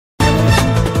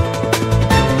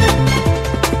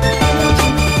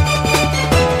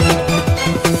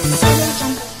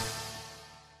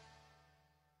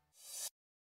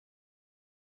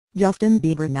Justin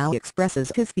Bieber now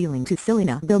expresses his feeling to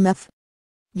Selena Gomez.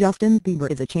 Justin Bieber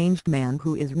is a changed man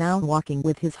who is now walking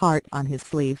with his heart on his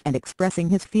sleeve and expressing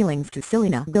his feelings to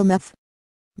Selena Gomez.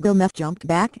 Gomez jumped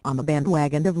back on the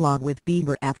bandwagon of Love with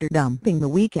Bieber after dumping The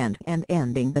Weeknd and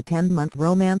ending the 10-month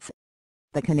romance.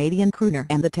 The Canadian crooner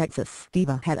and the Texas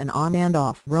diva had an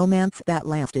on-and-off romance that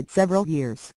lasted several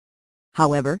years.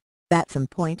 However, at some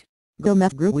point,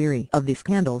 Gomez grew weary of the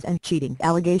scandals and cheating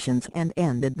allegations and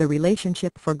ended the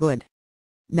relationship for good.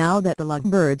 Now that the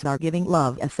lovebirds are giving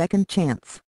love a second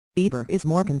chance, Bieber is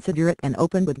more considerate and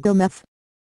open with Gomez.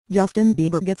 Justin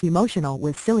Bieber gets emotional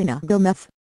with Selena Gomez.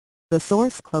 The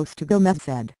source close to Gomez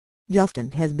said,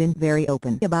 "Justin has been very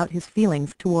open about his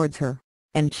feelings towards her,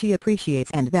 and she appreciates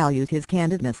and values his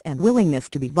candidness and willingness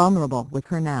to be vulnerable with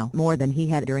her now more than he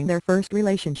had during their first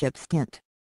relationship stint.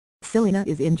 Selena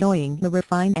is enjoying the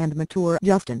refined and mature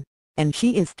Justin, and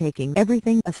she is taking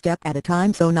everything a step at a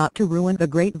time so not to ruin the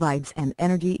great vibes and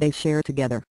energy they share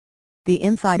together." The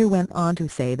insider went on to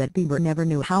say that Bieber never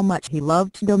knew how much he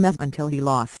loved Gomez until he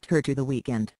lost her to The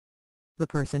Weeknd. The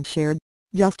person shared,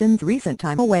 "Justin's recent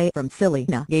time away from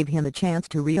Selena gave him a chance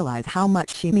to realize how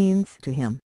much she means to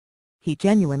him. He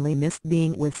genuinely missed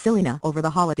being with Selena over the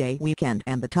holiday weekend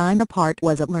and the time apart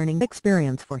was a learning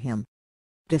experience for him."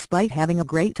 Despite having a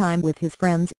great time with his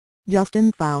friends,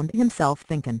 Justin found himself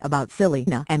thinking about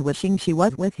Selena and wishing she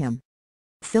was with him.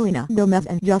 Selena Gomez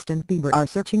and Justin Bieber are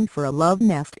searching for a love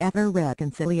nest after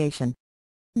reconciliation.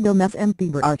 Gomez and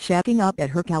Bieber are shacking up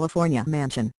at her California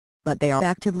mansion, but they are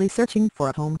actively searching for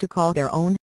a home to call their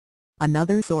own.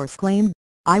 Another source claimed,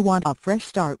 "I want a fresh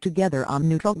start together on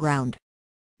neutral ground.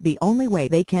 The only way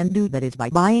they can do that is by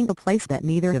buying a place that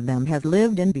neither of them has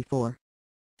lived in before.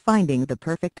 Finding the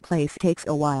perfect place takes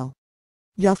a while."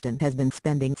 Justin has been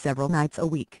spending several nights a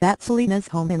week at Selena's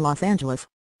home in Los Angeles,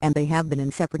 and they have been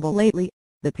inseparable lately.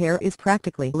 The pair is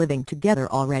practically living together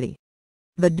already.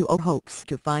 The duo hopes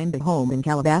to find a home in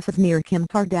Calabasas near Kim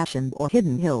Kardashian or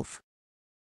Hidden Hills.